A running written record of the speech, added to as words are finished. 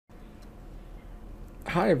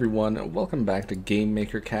Hi everyone, welcome back to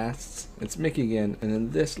GameMaker Casts. It's Mickey again, and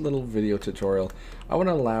in this little video tutorial, I want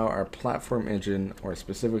to allow our platform engine, or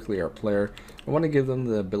specifically our player, I want to give them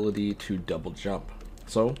the ability to double jump.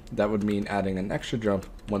 So that would mean adding an extra jump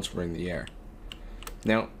once we're in the air.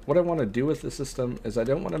 Now, what I want to do with the system is I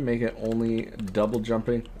don't want to make it only double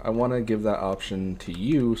jumping. I want to give that option to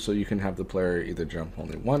you so you can have the player either jump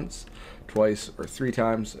only once, twice, or 3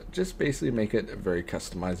 times. Just basically make it very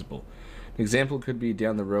customizable. An example could be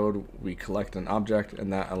down the road we collect an object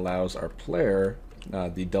and that allows our player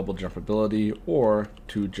the double jump ability or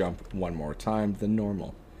to jump one more time than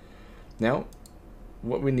normal. Now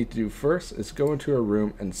what we need to do first is go into a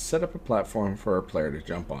room and set up a platform for our player to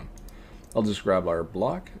jump on. I'll just grab our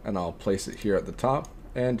block and I'll place it here at the top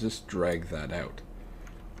and just drag that out.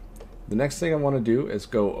 The next thing I want to do is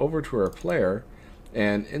go over to our player,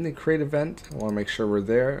 and in the create event I want to make sure we're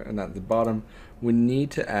there, and at the bottom we need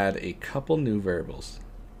to add a couple new variables.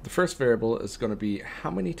 The first variable is going to be how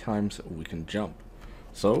many times we can jump.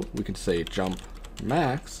 So we can say jump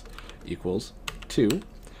max equals 2,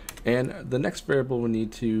 and the next variable we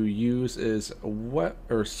need to use is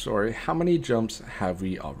how many jumps have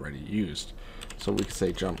we already used. So we can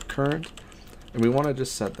say jump current, and we want to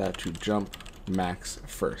just set that to jump max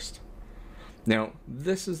first. Now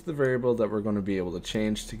this is the variable that we're going to be able to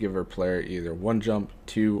change to give our player either 1 jump,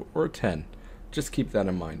 2, or 10. Just keep that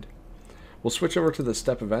in mind. We'll switch over to the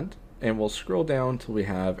step event and we'll scroll down till we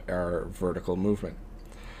have our vertical movement.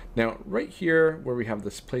 Now right here where we have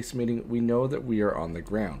this place meeting, we know that we are on the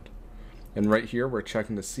ground. And right here we're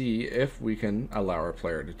checking to see if we can allow our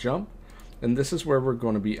player to jump. And this is where we're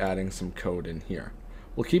going to be adding some code in here.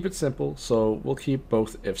 We'll keep it simple, so we'll keep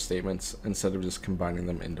both if statements instead of just combining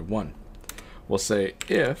them into one. We'll say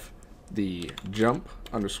if the jump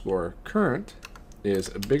underscore current is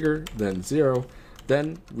bigger than 0,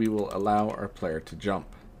 then we will allow our player to jump.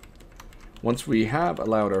 Once we have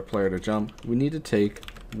allowed our player to jump, we need to take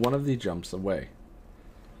one of the jumps away.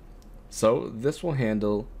 So this will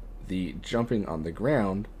handle the jumping on the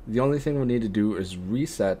ground. The only thing we need to do is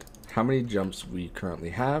reset how many jumps we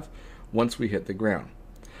currently have once we hit the ground.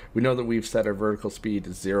 We know that we've set our vertical speed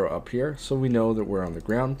to 0 up here, so we know that we're on the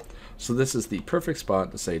ground. So this is the perfect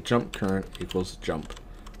spot to say jump current equals jump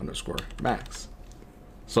underscore max.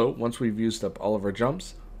 So once we've used up all of our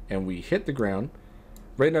jumps and we hit the ground,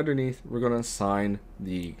 right underneath we're going to assign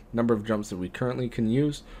the number of jumps that we currently can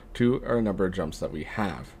use to our number of jumps that we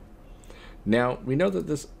have. Now we know that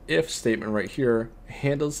this if statement right here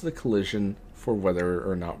handles the collision for whether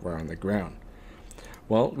or not we're on the ground.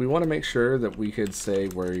 Well, we want to make sure that we could say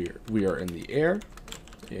where we are in the air,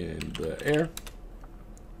 and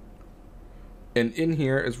in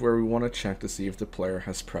here is where we want to check to see if the player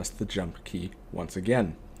has pressed the jump key once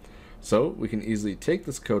again. So we can easily take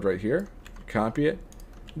this code right here, copy it,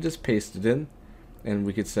 and just paste it in, and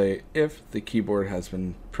we could say if the keyboard has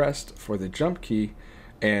been pressed for the jump key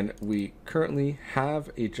and we currently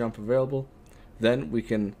have a jump available, then we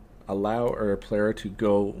can allow our player to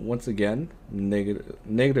go once again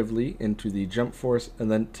negatively into the jump force and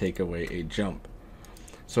then take away a jump.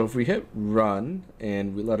 So if we hit run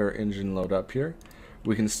and we let our engine load up here,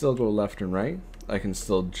 we can still go left and right. I can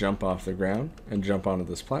still jump off the ground and jump onto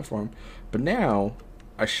this platform, but now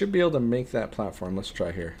I should be able to make that platform. Let's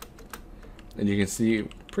try here. And you can see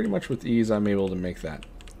pretty much with ease I'm able to make that.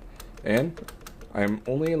 And I'm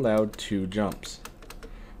only allowed 2 jumps.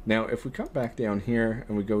 Now if we come back down here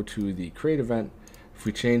and we go to the create event, if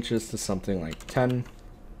we change this to something like 10,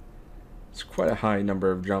 it's quite a high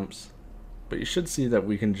number of jumps, but you should see that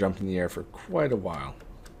we can jump in the air for quite a while.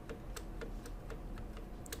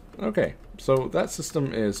 Okay, so that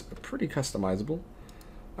system is pretty customizable.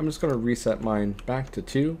 I'm just going to reset mine back to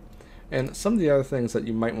 2, and some of the other things that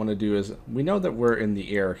you might want to do is we know that we're in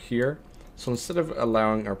the air here, so instead of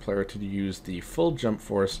allowing our player to use the full jump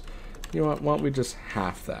force, you know what, why don't we just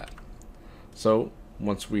half that? So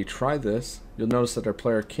once we try this, you'll notice that our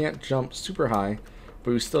player can't jump super high,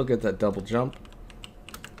 but we still get that double jump.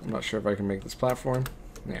 I'm not sure if I can make this platform.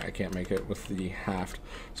 Yeah, I can't make it with the halved,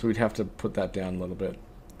 so we'd have to put that down a little bit.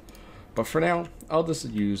 But for now, I'll just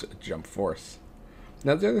use jump force.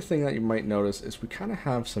 Now the other thing that you might notice is we kind of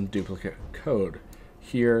have some duplicate code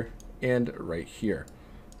here and right here.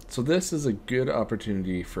 So this is a good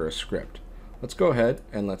opportunity for a script. Let's go ahead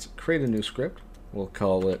and let's create a new script. We'll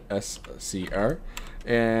call it SCR,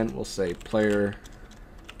 and we'll say player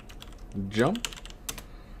jump.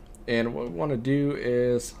 And what we want to do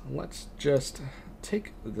is let's just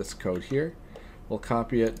take this code here, we'll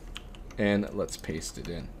copy it, and let's paste it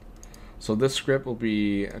in. So this script will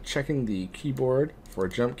be checking the keyboard for a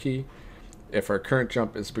jump key, If our current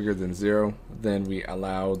jump is bigger than 0, then we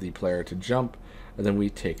allow the player to jump, and then we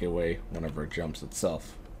take away one of our jumps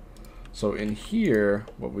itself. So in here,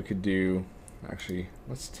 what we could do, actually,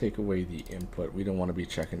 let's take away the input. We don't want to be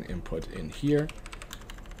checking input in here.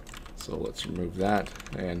 So let's remove that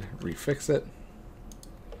and refix it.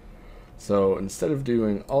 So instead of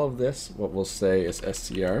doing all of this, what we'll say is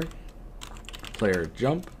str player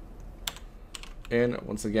jump. And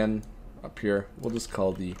once again, up here, we'll just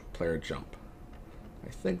call the player jump. I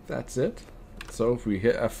think that's it. So if we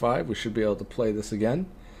hit F5, we should be able to play this again.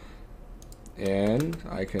 And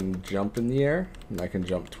I can jump in the air, and I can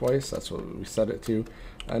jump twice, that's what we set it to,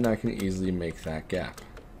 and I can easily make that gap.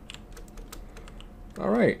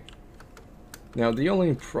 Alright, now the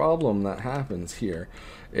only problem that happens here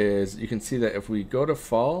is you can see that if we go to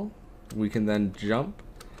fall, we can then jump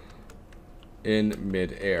in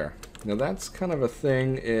mid-air. Now that's kind of a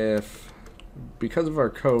thing if, because of our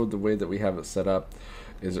code, the way that we have it set up,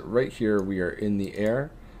 is right here we are in the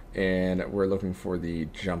air, and we're looking for the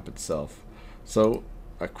jump itself. So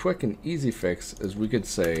a quick and easy fix is we could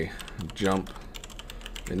say jump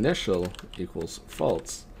initial equals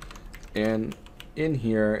false, and in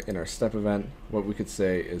here in our step event what we could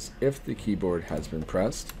say is if the keyboard has been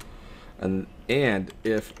pressed and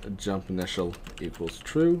if jump initial equals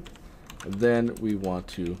true, then we want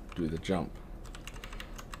to do the jump.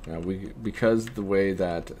 Now because the way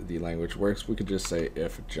that the language works, we could just say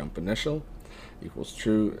if jump initial equals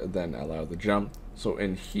true, then allow the jump. So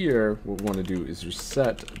in here, what we want to do is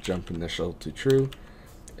reset jump initial to true,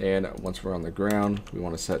 and once we're on the ground, we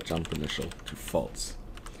want to set jump initial to false.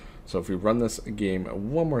 So if we run this game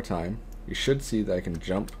one more time, you should see that I can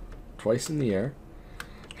jump twice in the air.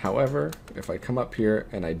 However, if I come up here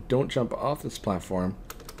and I don't jump off this platform,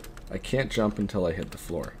 I can't jump until I hit the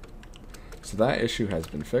floor. So that issue has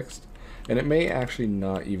been fixed, and it may actually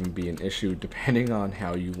not even be an issue depending on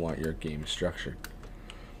how you want your game structured.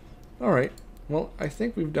 Alright, well, I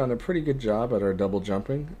think we've done a pretty good job at our double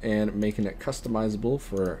jumping and making it customizable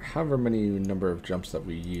for however many number of jumps that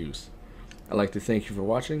we use. I'd like to thank you for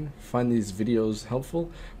watching. Find these videos helpful,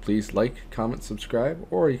 please like, comment, subscribe,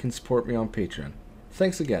 or you can support me on Patreon.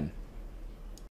 Thanks again.